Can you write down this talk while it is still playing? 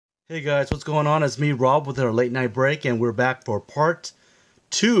Hey guys, what's going on? It's me, Rob, with our late night break, and we're back for part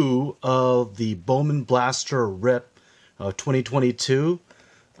 2 of the Bowman Blaster Rip 2022.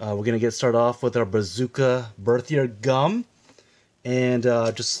 We're going to get started off with our Bazooka Birthier Gum, and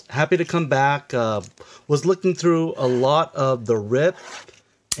just happy to come back. Was looking through a lot of the Rip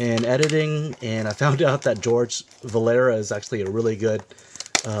and editing, and I found out that George Valera is actually a really good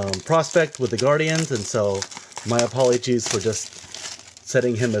prospect with the Guardians, and so my apologies for just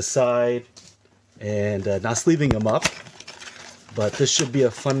setting him aside and not sleeving him up. But this should be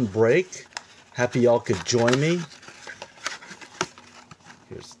a fun break. Happy y'all could join me.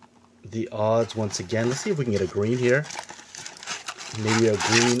 Here's the odds once again. Let's see if we can get a green here. Maybe a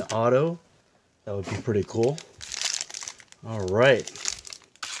green auto. That would be pretty cool. All right.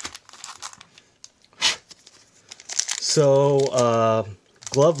 So,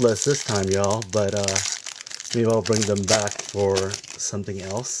 gloveless this time, y'all, but maybe I'll bring them back for something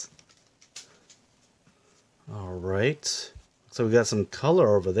else. All right. So we got some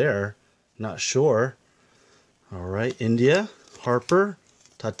color over there. Not sure. All right. India, Harper,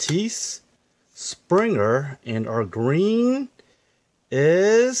 Tatis, Springer, and our green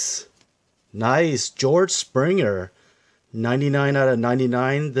is nice. George Springer. 99 out of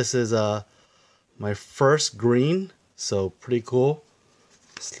 99. This is my first green. So pretty cool.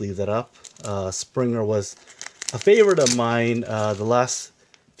 Let's leave that up. Springer was a favorite of mine the last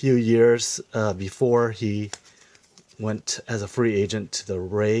few years before he went as a free agent to the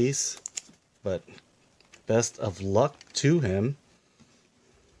Rays. But best of luck to him.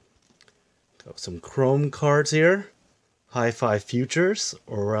 Got some chrome cards here. High Five Futures,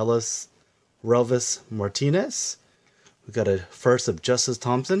 Relvis Martinez. We got a first of Justice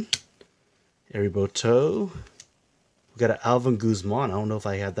Thompson. Eriboto. We got an Alvin Guzman. I don't know if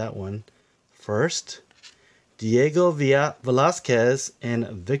I had that one first. Diego Velasquez and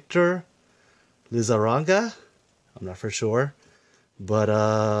Victor Lizarraga. I'm not for sure.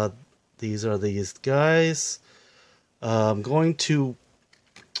 But these are these guys. I'm going to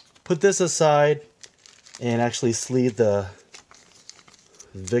put this aside and actually sleeve the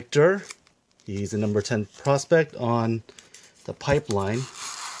Victor. He's a number 10 prospect on the pipeline.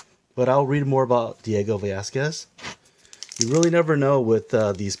 But I'll read more about Diego Velasquez. You really never know with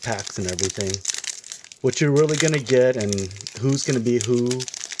these packs and everything what you're really going to get and who's going to be who.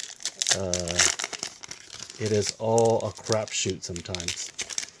 It is all a crapshoot sometimes.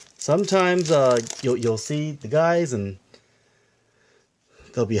 Sometimes you'll see the guys and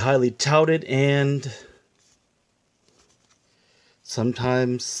they'll be highly touted, and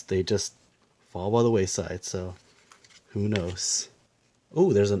sometimes they just fall by the wayside. So who knows?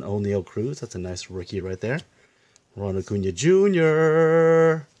 Oh, there's an O'Neal Cruz. That's a nice rookie right there. Ron Acuna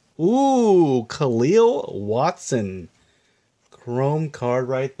Jr. Ooh, Khalil Watson. Chrome card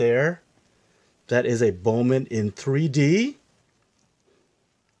right there. That is a Bowman in 3D.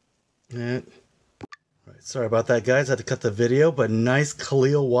 And, right, sorry about that, guys. I had to cut the video, but nice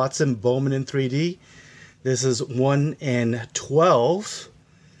Khalil Watson Bowman in 3D. This is 1 in 12.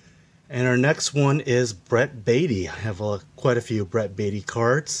 And our next one is Brett Beatty. I have quite a few Brett Beatty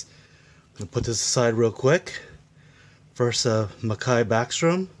cards. I'm going to put this aside real quick. First, Makai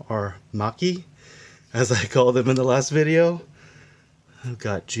Backstrom, or Maki, as I called him in the last video. I've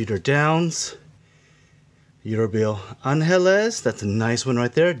got Jeter Downs, Yorbil Angeles, that's a nice one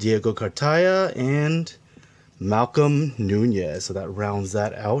right there. Diego Cartaya, and Malcolm Nunez. So that rounds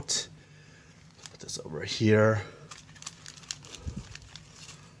that out. Put this over here.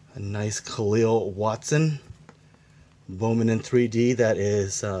 A nice Khalil Watson, Bowman in 3D. That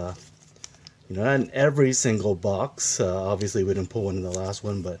is, not in every single box. Obviously, we didn't pull one in the last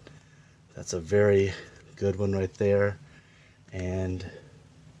one, but that's a very good one right there. And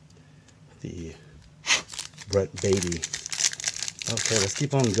the Brett Beatty. Okay, let's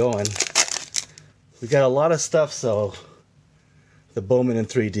keep on going. We got a lot of stuff, so the Bowman in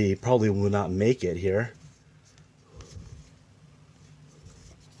 3D probably will not make it here.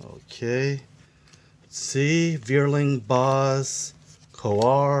 Okay. Let's see. Vierling, Boz,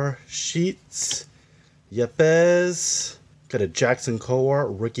 Coar, Sheets, Yepes. Got a Jackson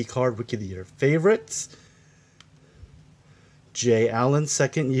Coar, rookie card, rookie of the year favorites. Jay Allen,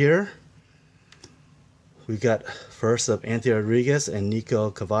 second year. We got first of Anthony Rodriguez and Nico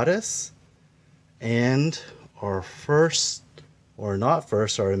Cavades. And our first, or not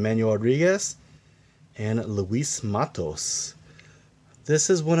first, are Emmanuel Rodriguez and Luis Matos. This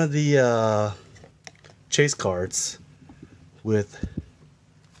is one of the chase cards with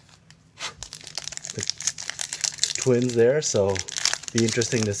the twins there, so be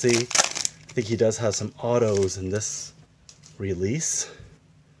interesting to see. I think he does have some autos in this release.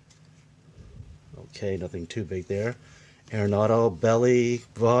 Okay, nothing too big there. Arenado, Belly,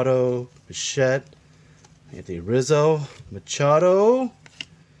 Votto, Bichette, Anthony Rizzo, Machado.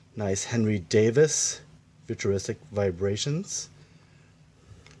 Nice Henry Davis, Futuristic Vibrations.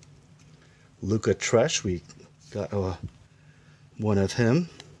 Luca Tresh, we got one of him.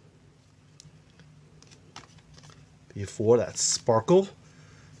 Before that, Sparkle.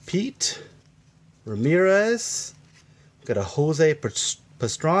 Pete Ramirez. Got a Jose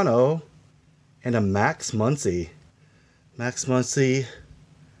Pastrano and a Max Muncy. Max Muncy,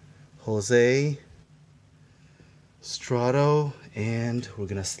 Jose Strato, and we're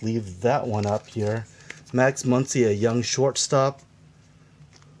gonna sleeve that one up here. Max Muncy, a young shortstop,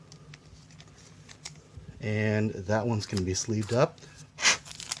 and that one's gonna be sleeved up.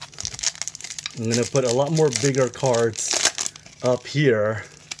 I'm gonna put a lot more bigger cards up here,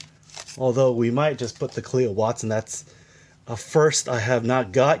 although we might just put the Cleo Watson. That's a first I have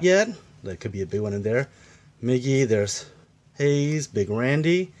not got yet. That could be a big one in there. Miggy, there's Hayes, Big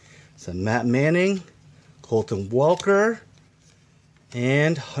Randy, some Matt Manning, Colton Welker,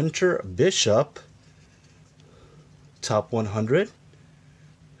 and Hunter Bishop. Top 100. Here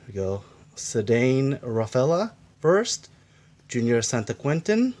we go. Sedane Rafaela first. Junior Santa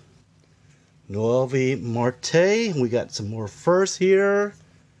Quentin. Noelvi Marte. We got some more first here.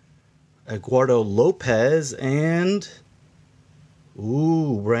 Eduardo Lopez and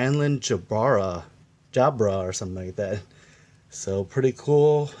Brandon Jabra or something like that. So pretty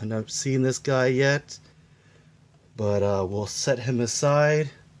cool. I've not seen this guy yet, but we'll set him aside.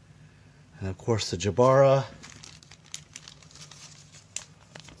 And of course the Jabara.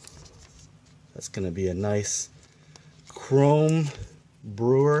 That's going to be a nice chrome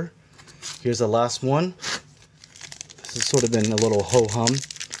Brewer. Here's the last one. This has sort of been a little ho-hum,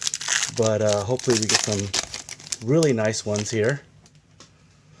 but hopefully we get some really nice ones here.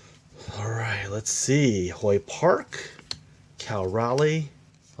 All right, let's see. Hoy Park, Cal Raleigh,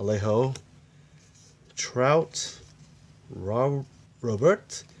 Alejo, Trout,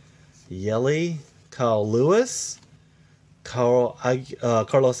 Robert, Yelly, Kyle Lewis,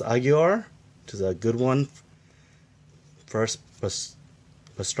 Carlos Aguilar, which is a good one. First,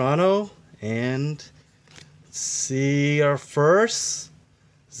 Pastrano, and let's see our first,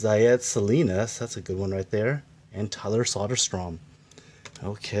 Zayed Salinas. That's a good one right there. And Tyler Soderstrom.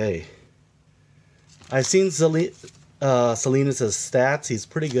 Okay. I've seen Salinas' stats. He's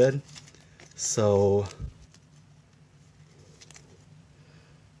pretty good. So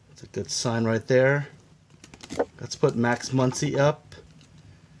that's a good sign right there. Let's put Max Muncy up.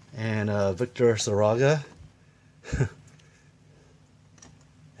 And Victor Saraga.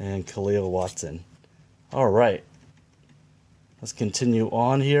 And Khalil Watson. All right. Let's continue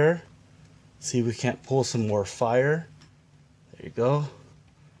on here. See if we can't pull some more fire. There you go.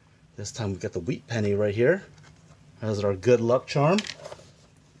 This time we got the wheat penny right here. That's our good luck charm.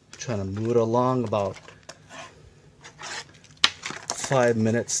 Trying to move it along about 5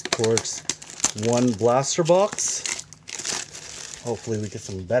 minutes towards one blaster box. Hopefully we get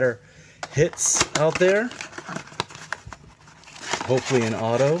some better hits out there. Hopefully an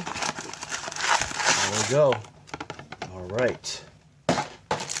auto. There we go. All right.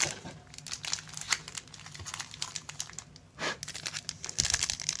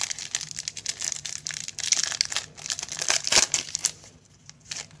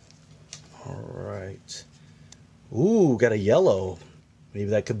 All right. Ooh, got a yellow. Maybe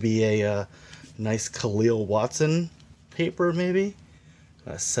that could be a nice Khalil Watson paper, maybe.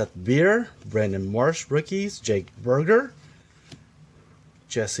 Seth Beer, Brandon Marsh rookies, Jake Berger,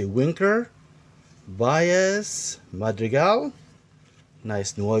 Jesse Winker, Baez, Madrigal,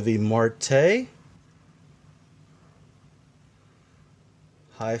 nice Noelvi Marte,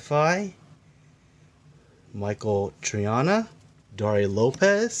 Hi-Fi, Michael Triana, Dari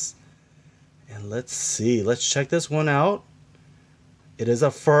Lopez, and let's see, let's check this one out. It is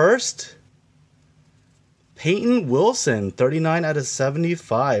a first. Peyton Wilson, 39 out of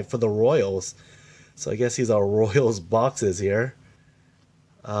 75 for the Royals. So I guess he's our Royals boxes here.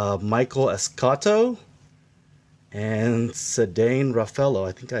 Michael Escato and Sedane Rafaela.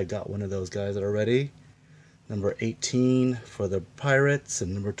 I think I got one of those guys already. Number 18 for the Pirates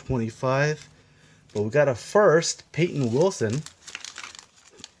and number 25. But we got a first, Peyton Wilson.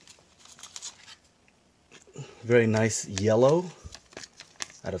 Very nice yellow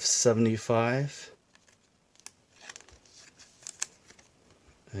out of 75.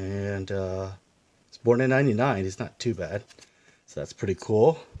 And he's born in 99. He's not too bad. So that's pretty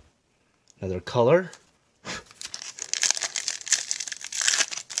cool. Another color.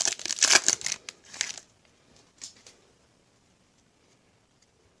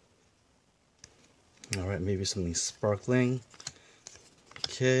 All right, maybe something sparkling.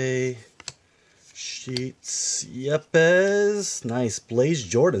 Okay. Sheets. Yepes. Nice. Blaze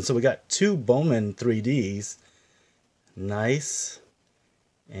Jordan. So we got 2 Bowman 3Ds. Nice.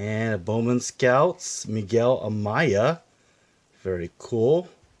 And a Bowman Scouts. Miguel Amaya. Very cool.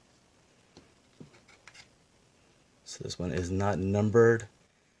 So this one is not numbered.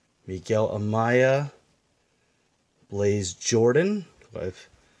 Miguel Amaya. Blaze Jordan, who I've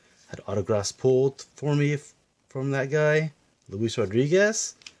had autographs pulled for me from that guy. Luis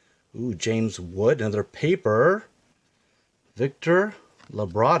Rodriguez. Ooh, James Wood, another paper. Victor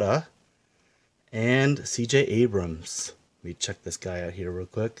Labrada. And CJ Abrams. Let me check this guy out here real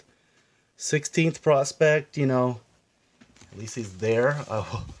quick. 16th prospect, you know, at least he's there.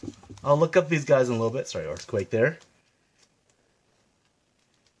 I'll look up these guys in a little bit. Sorry, earthquake there.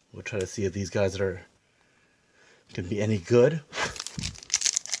 We'll try to see if these guys are can be any good.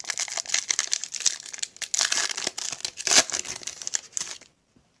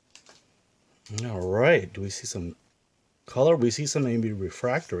 All right, do we see some color? We see some maybe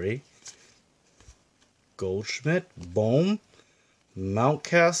refractory. Goldschmidt, Bohm,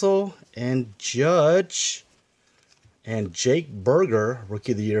 Mountcastle, and Judge, and Jake Berger,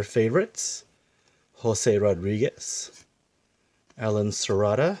 Rookie of the Year favorites. Jose Rodriguez, Alan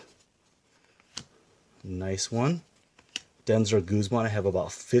Serrata, nice one. Denzer Guzman, I have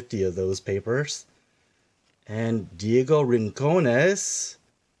about 50 of those papers. And Diego Rincones,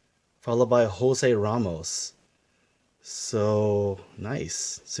 followed by Jose Ramos. So,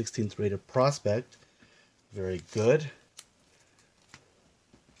 nice. 16th rated prospect. Very good.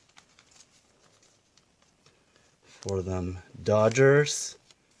 For them Dodgers.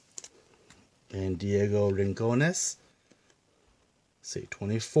 And Diego Rincones. Say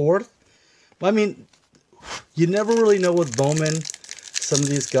 24th. Well, I mean, you never really know with Bowman. Some of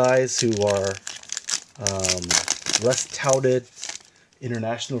these guys who are less touted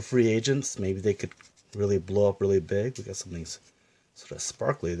international free agents, maybe they could really blow up really big. We got something sort of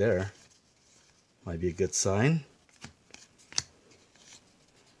sparkly there. Might be a good sign.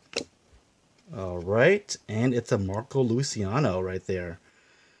 All right, and it's a Marco Luciano right there.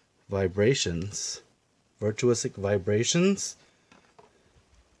 Vibrations. Virtuosic Vibrations.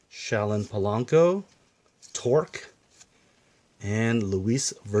 Shalin Polanco. Torque. And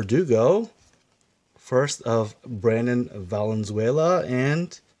Luis Verdugo. First of Brandon Valenzuela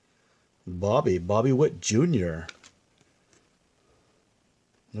and Bobby Witt Jr.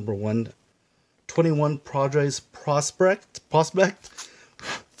 Number 121 Padres prospect.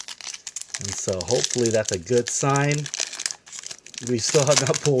 And so hopefully that's a good sign. We still have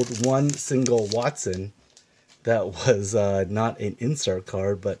not pulled one single Watson that was not an insert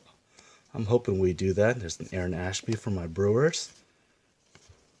card, but I'm hoping we do that. There's an Aaron Ashby for my Brewers.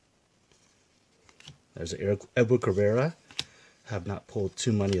 There's an Edward Cabrera. Have not pulled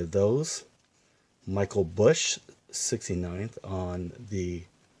too many of those. Michael Bush, 69th on the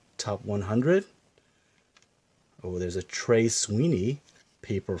top 100. Oh, there's a Trey Sweeney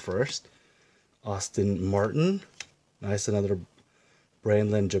paper first. Austin Martin. Nice, another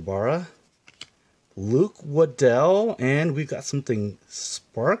Brandon Jabara. Luke Waddell. And we've got something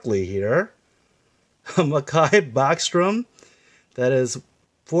sparkly here. Mekhi Backstrom. That is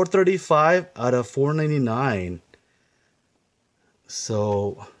 435 out of 499.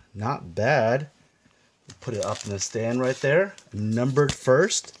 So, not bad. Put it up in the stand right there. Numbered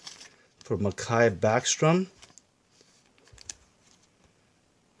first for Mekhi Backstrom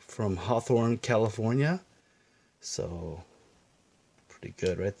from Hawthorne, California. So, pretty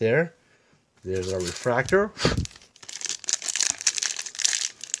good right there. There's our refractor.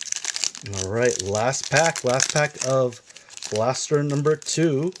 All right, last pack of Blaster number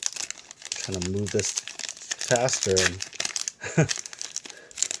 2. Trying to move this faster. And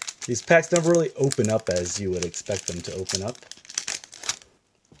these packs never really open up as you would expect them to open up.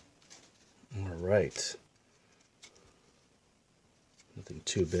 All right. Nothing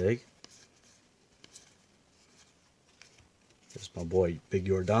too big. There's my boy Big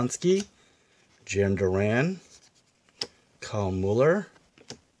Yordonsky, Jan Duran, Kyle Mueller.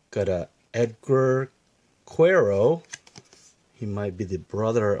 Got a Edgar Cuero. He might be the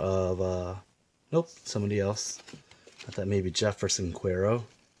brother of, nope, somebody else. I thought maybe Jefferson Cuero.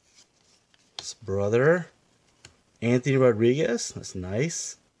 His brother. Anthony Rodriguez, that's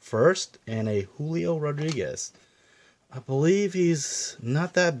nice. First, and a Julio Rodriguez. I believe he's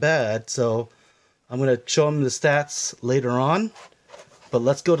not that bad, so I'm going to show him the stats later on. But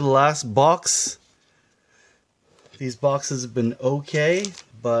let's go to the last box. These boxes have been okay,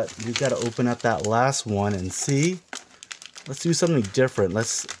 but we've got to open up that last one and see. Let's do something different.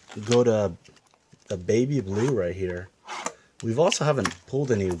 Let's go to the baby blue right here. We've also haven't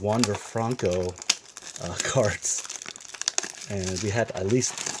pulled any Wander Franco cards. And we had at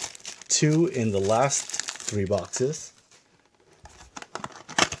least 2 in the last 3 boxes.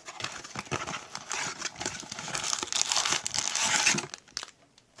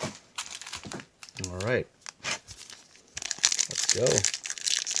 All right, let's go.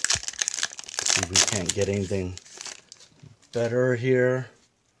 See if we can't get anything better here.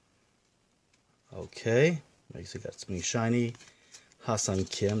 Okay, makes it got something shiny. Ha-Seong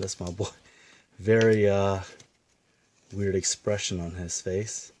Kim, that's my boy. Very weird expression on his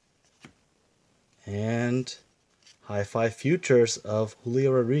face. And High Five Futures of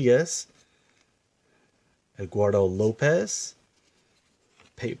Julio Rodriguez, Eduardo Lopez,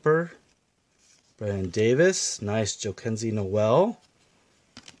 paper. Brian Davis, nice. Jokenzie Noel,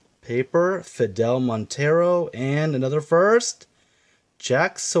 paper. Fidel Montero, and another first,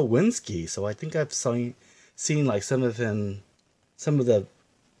 Jack Sawinski. So I think I've seen like some of the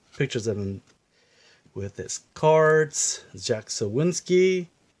pictures of him with his cards. Jack Sawinski,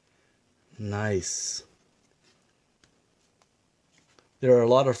 nice. There are a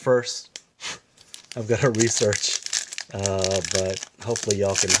lot of firsts I've got to research. But hopefully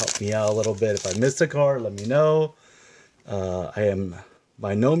y'all can help me out a little bit. If I missed a card, let me know. I am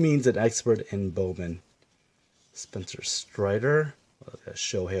by no means an expert in Bowman. Spencer Strider,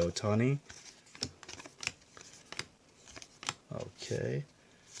 Shohei Ohtani. Okay,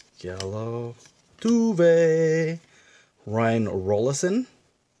 Gallo, Tuve, Ryan Rollison,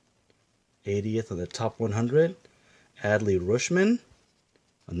 80th of the top 100. Adley Rushman,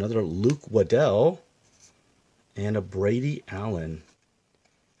 another Luke Waddell, and a Brady Allen.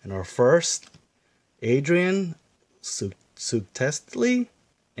 And our first, Adrian Sugtestli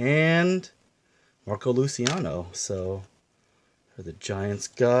and Marco Luciano. So, are the Giants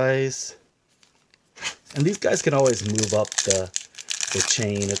guys. And these guys can always move up the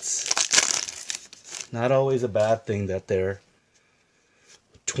chain. It's not always a bad thing that they're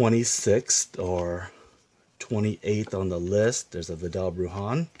 26th or 28th on the list. There's a Vidal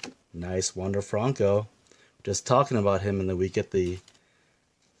Brujan. Nice Wander Franco. Just talking about him, and then we get the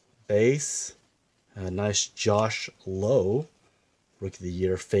base. Nice Josh Lowe, Rookie of the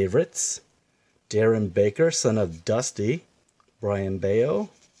Year favorites. Darren Baker, son of Dusty. Brian Bayo.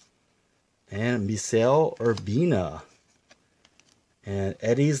 And Misael Urbina. And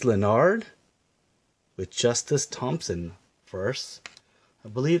Eddie's Leonard with Justice Thompson first. I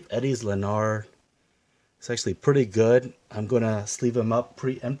believe Eddie's Leonard is actually pretty good. I'm going to sleeve him up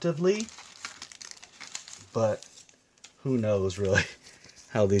preemptively. But who knows really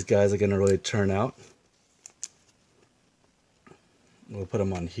how these guys are going to really turn out. We'll put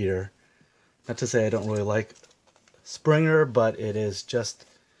them on here. Not to say I don't really like Springer, but it is just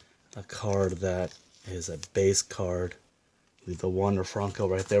a card that is a base card. Leave the Wander Franco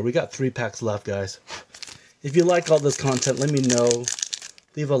right there. We got 3 packs left, guys. If you like all this content, let me know.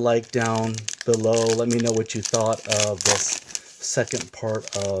 Leave a like down below. Let me know what you thought of this second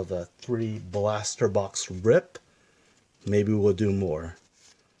part of the 3 blaster box rip. Maybe we'll do more.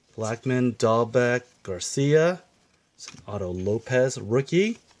 Blackman, Dahlbeck, Garcia, some Otto Lopez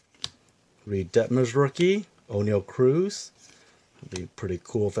rookie, Reed Detmers rookie, O'Neal Cruz. It'd be pretty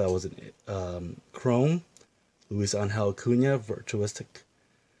cool if that was an Chrome. Luis Angel Acuna, Virtuistic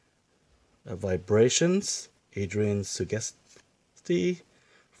Vibrations, Adrian Sugesti,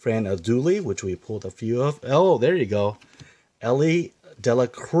 Fran Aduli, which we pulled a few of. Oh, there you go. Ellie Dela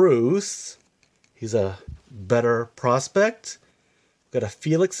Cruz. He's a better prospect. Got a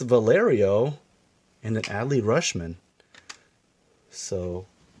Felix Valerio and an Adley Rushman. So,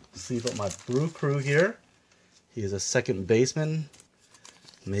 see about my Brew Crew here. He is a second baseman.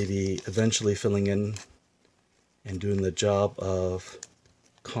 Maybe eventually filling in and doing the job of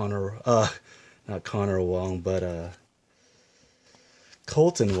Connor, not Connor Wong, but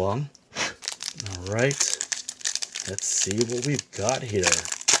Colton Wong. All right. Let's see what we've got here.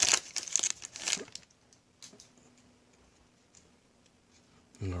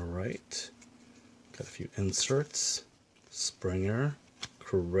 All right. Got a few inserts. Springer,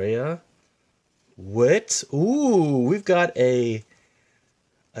 Correa, Witt. Ooh, we've got a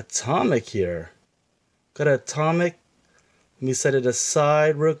Atomic here. Got an Atomic. Let me set it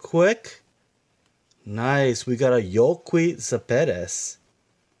aside real quick. Nice. We got a Yoelqui Cespedes.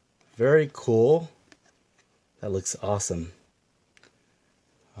 Very cool. That looks awesome.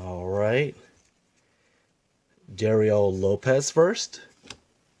 All right. Dario Lopez first.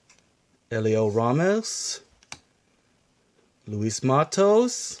 Elio Ramos. Luis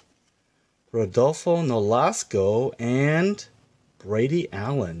Matos. Rodolfo Nolasco. And Brady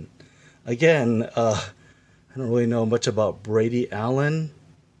Allen. Again, I don't really know much about Brady Allen,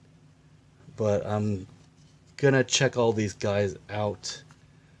 but I'm gonna check all these guys out.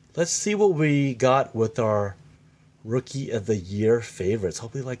 Let's see what we got with our Rookie of the Year favorites.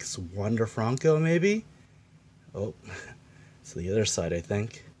 Hopefully like it's Wander Franco maybe? Oh, it's the other side I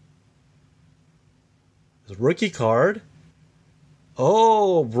think. There's a rookie card.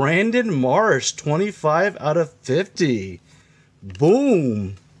 Oh, Brandon Marsh, 25 out of 50.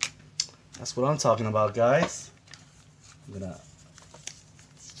 Boom. That's what I'm talking about, guys. I'm gonna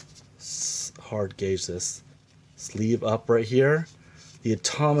hard gauge this sleeve up right here. The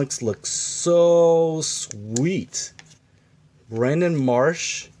atomics look so sweet. Brandon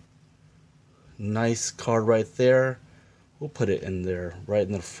Marsh, nice card right there. We'll put it in there, right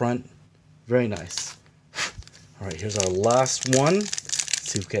in the front. Very nice. All right, here's our last one.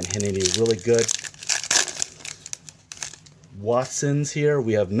 Let's see if we can hit any really good Watsons here.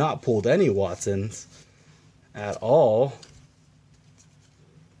 We have not pulled any Watsons at all.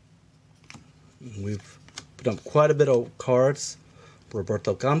 We've put up quite a bit of cards.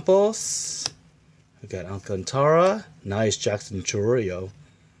 Roberto Campos. We got Alcantara. Nice Jackson Churrillo.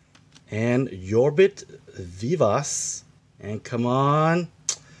 And Yorbit Vivas. And come on.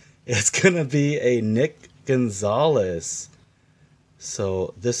 It's going to be a Nick Gonzalez.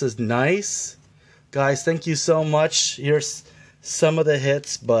 So this is nice. Guys, thank you so much. Here's some of the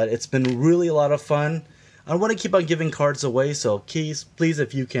hits, but it's been really a lot of fun. I want to keep on giving cards away, so please,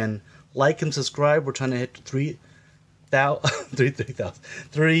 if you can like and subscribe. We're trying to hit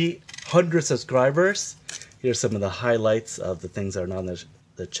 300 subscribers. Here's some of the highlights of the things that are not on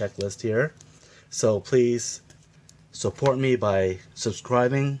the checklist here. So please support me by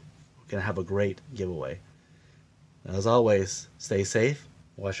subscribing. We're going to have a great giveaway. As always, stay safe,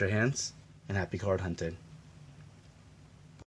 wash your hands, and happy card hunting.